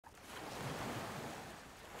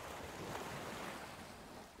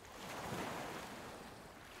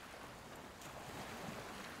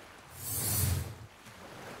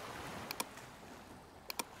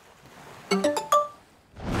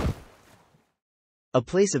A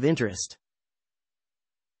place of interest.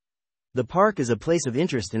 The park is a place of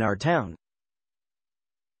interest in our town.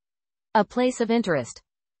 A place of interest.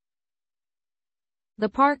 The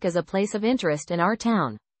park is a place of interest in our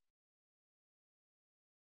town.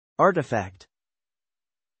 Artifact.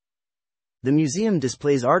 The museum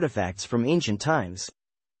displays artifacts from ancient times.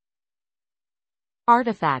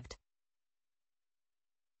 Artifact.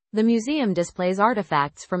 The museum displays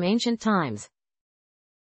artifacts from ancient times.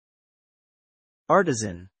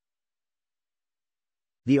 Artisan.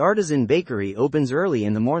 The artisan bakery opens early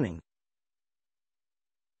in the morning.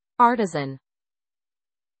 Artisan.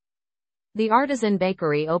 The artisan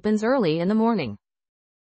bakery opens early in the morning.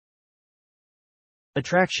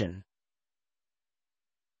 Attraction.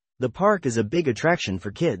 The park is a big attraction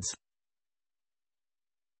for kids.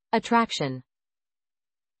 Attraction.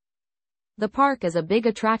 The park is a big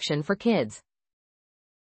attraction for kids.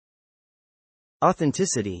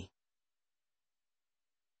 Authenticity.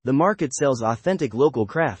 The market sells authentic local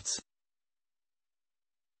crafts.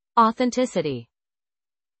 Authenticity.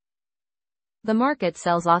 The market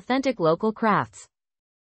sells authentic local crafts.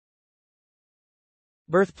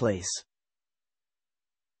 Birthplace.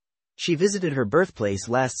 She visited her birthplace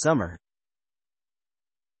last summer.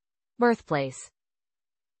 Birthplace.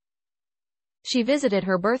 She visited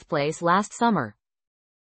her birthplace last summer.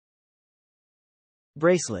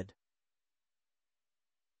 Bracelet.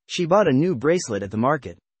 She bought a new bracelet at the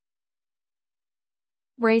market.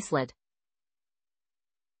 Bracelet.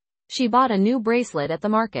 She bought a new bracelet at the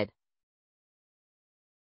market.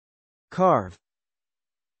 Carve.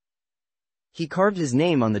 He carved his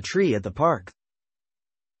name on the tree at the park.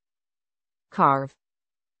 Carve.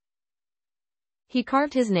 He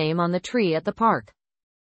carved his name on the tree at the park.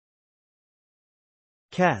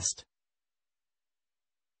 Cast.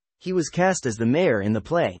 He was cast as the mayor in the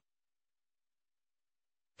play.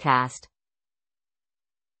 Cast.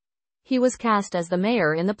 He was cast as the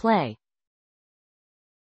mayor in the play.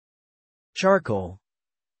 Charcoal.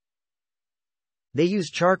 They use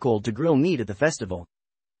charcoal to grill meat at the festival.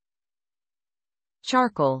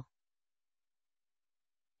 Charcoal.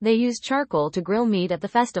 They use charcoal to grill meat at the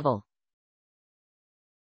festival.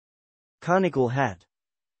 Conical hat.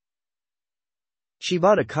 She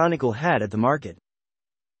bought a conical hat at the market.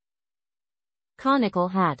 Conical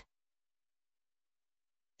hat.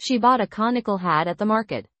 She bought a conical hat at the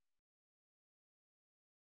market.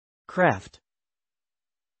 Craft.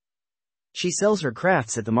 She sells her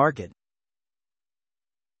crafts at the market.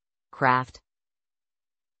 Craft.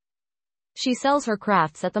 She sells her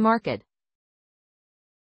crafts at the market.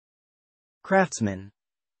 Craftsman.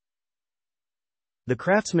 The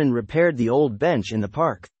craftsman repaired the old bench in the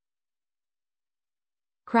park.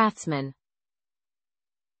 Craftsman.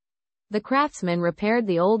 The craftsman repaired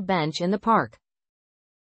the old bench in the park.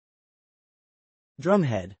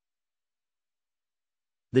 Drumhead.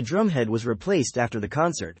 The drumhead was replaced after the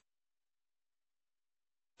concert.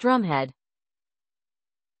 Drumhead.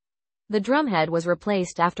 The drumhead was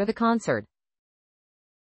replaced after the concert.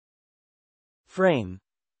 Frame.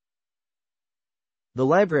 The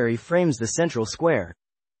library frames the central square.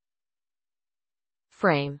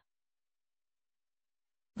 Frame.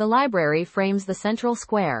 The library frames the central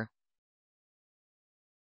square.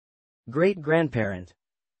 Great-grandparent.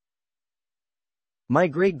 My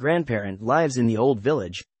great-grandparent lives in the old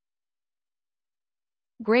village.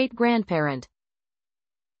 Great-grandparent.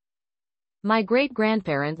 My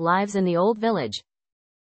great-grandparent lives in the old village.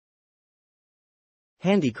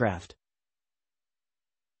 Handicraft.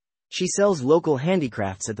 She sells local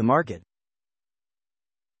handicrafts at the market.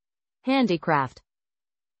 Handicraft.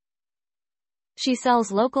 She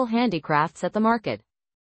sells local handicrafts at the market.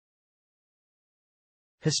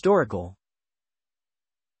 Historical.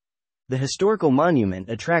 The historical monument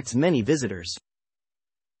attracts many visitors.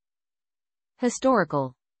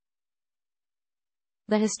 Historical.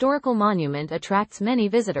 The historical monument attracts many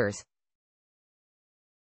visitors.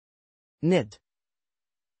 Knit.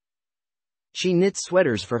 She knits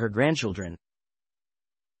sweaters for her grandchildren.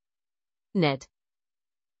 Knit.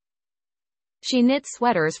 She knits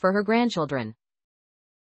sweaters for her grandchildren.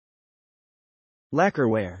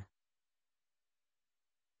 Lacquerware.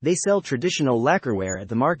 They sell traditional lacquerware at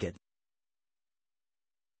the market.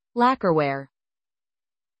 Lacquerware.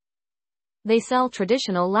 They sell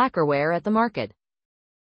traditional lacquerware at the market.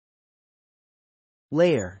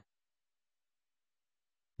 Layer.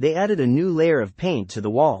 They added a new layer of paint to the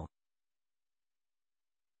wall.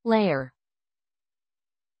 Layer.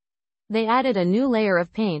 They added a new layer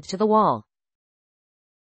of paint to the wall.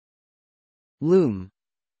 Loom.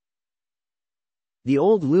 The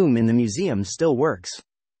old loom in the museum still works.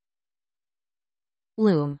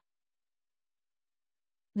 Loom.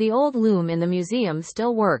 The old loom in the museum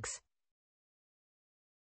still works.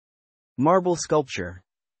 Marble sculpture.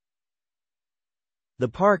 The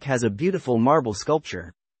park has a beautiful marble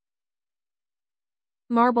sculpture.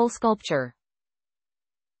 Marble sculpture.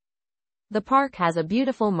 The park has a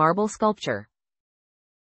beautiful marble sculpture.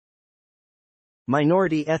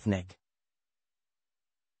 Minority ethnic.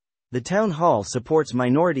 The town hall supports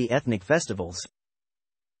minority ethnic festivals.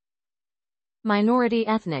 Minority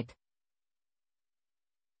ethnic.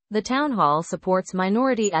 The town hall supports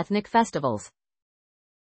minority ethnic festivals.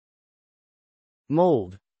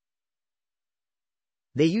 Mold.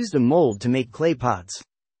 They used a mold to make clay pots.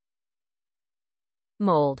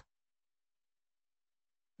 Mold.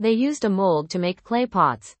 They used a mold to make clay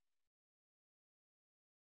pots.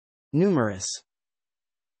 Numerous.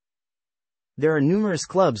 There are numerous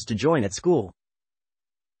clubs to join at school.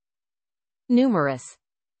 Numerous.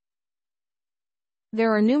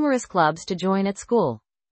 There are numerous clubs to join at school.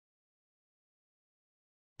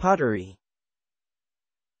 Pottery.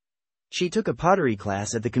 She took a pottery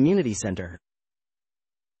class at the community center.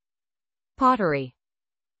 Pottery.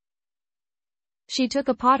 She took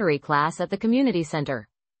a pottery class at the community center.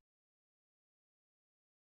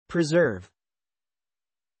 Preserve.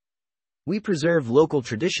 We preserve local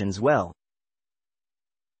traditions well.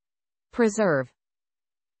 Preserve.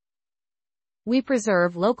 We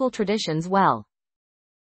preserve local traditions well.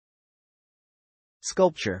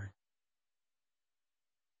 Sculpture.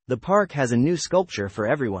 The park has a new sculpture for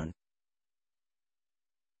everyone.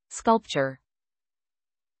 Sculpture.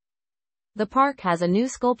 The park has a new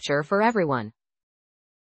sculpture for everyone.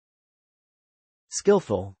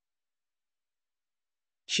 Skillful.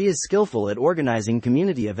 She is skillful at organizing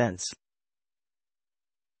community events.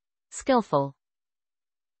 Skillful.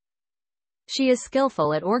 She is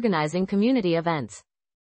skillful at organizing community events.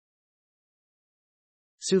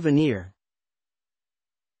 Souvenir.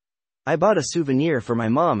 I bought a souvenir for my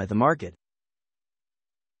mom at the market.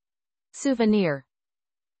 Souvenir.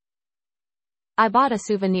 I bought a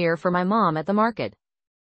souvenir for my mom at the market.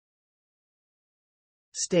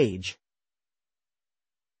 Stage.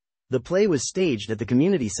 The play was staged at the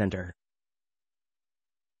community center.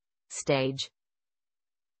 Stage.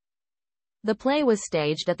 The play was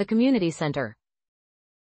staged at the community center.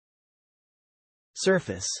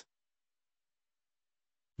 Surface.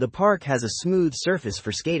 The park has a smooth surface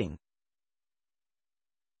for skating.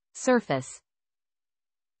 Surface.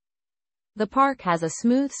 The park has a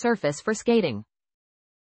smooth surface for skating.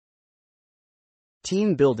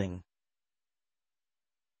 Team building.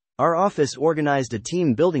 Our office organized a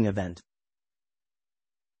team building event.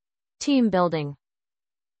 Team building.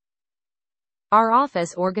 Our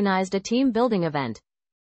office organized a team building event.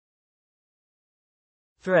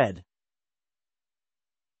 Thread.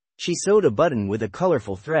 She sewed a button with a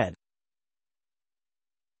colorful thread.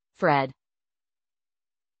 Thread.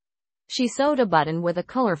 She sewed a button with a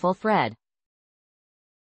colorful thread.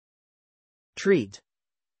 Treat.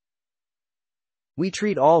 We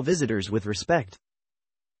treat all visitors with respect.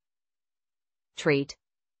 Treat.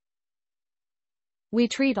 We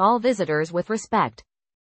treat all visitors with respect.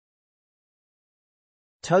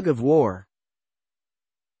 Tug of war.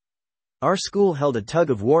 Our school held a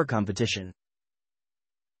tug of war competition.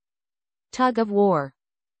 Tug of war.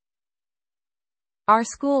 Our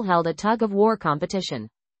school held a tug of war competition.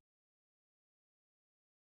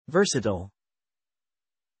 Versatile.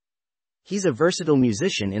 He's a versatile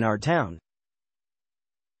musician in our town.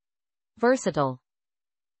 Versatile.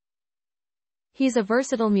 He's a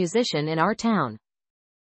versatile musician in our town.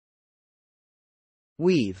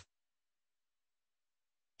 Weave.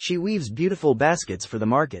 She weaves beautiful baskets for the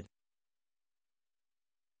market.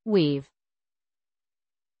 Weave.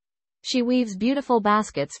 She weaves beautiful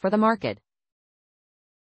baskets for the market.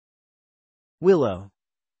 Willow.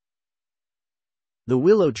 The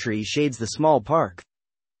willow tree shades the small park.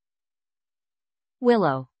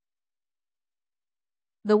 Willow.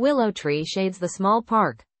 The willow tree shades the small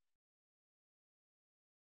park.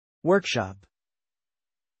 Workshop.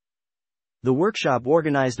 The workshop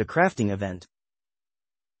organized a crafting event.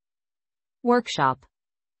 Workshop.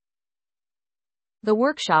 The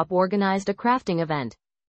workshop organized a crafting event.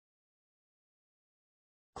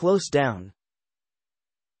 Close down.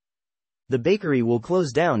 The bakery will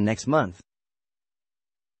close down next month.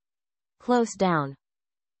 Close down.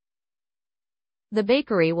 The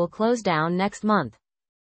bakery will close down next month.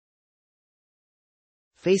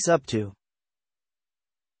 Face up to.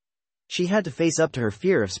 She had to face up to her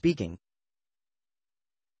fear of speaking.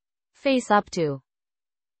 Face up to.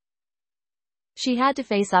 She had to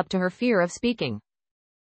face up to her fear of speaking.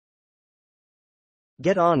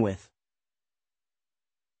 Get on with.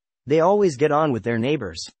 They always get on with their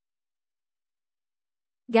neighbors.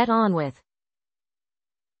 Get on with.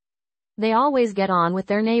 They always get on with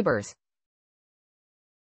their neighbors.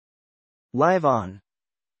 Live on.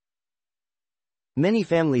 Many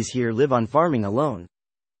families here live on farming alone.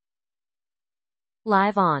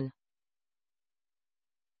 Live on.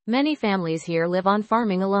 Many families here live on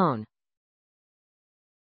farming alone.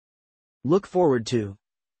 Look forward to.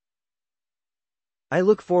 I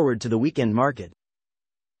look forward to the weekend market.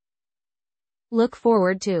 Look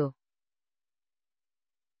forward to.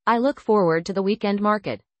 I look forward to the weekend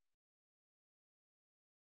market.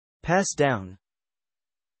 Pass down.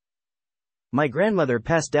 My grandmother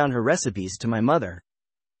passed down her recipes to my mother.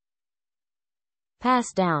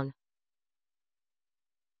 Pass down.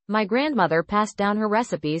 My grandmother passed down her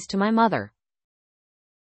recipes to my mother.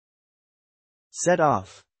 Set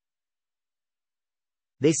off.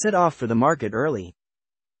 They set off for the market early.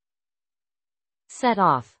 Set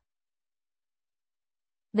off.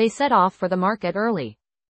 They set off for the market early.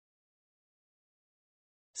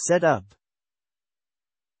 Set up.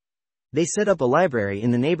 They set up a library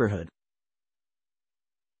in the neighborhood.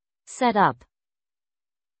 Set up.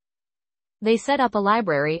 They set up a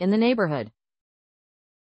library in the neighborhood.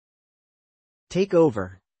 Take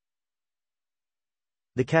over.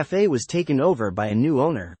 The cafe was taken over by a new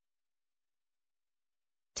owner.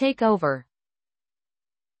 Take over.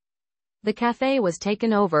 The cafe was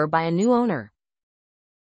taken over by a new owner.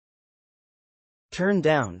 Turn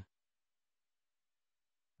down.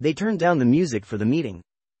 They turned down the music for the meeting.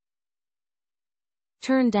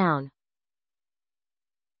 Turn down.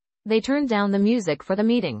 They turned down the music for the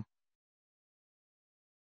meeting.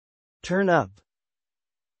 Turn up.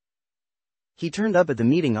 He turned up at the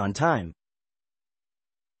meeting on time.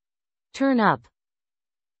 Turn up.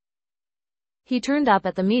 He turned up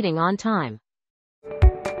at the meeting on time.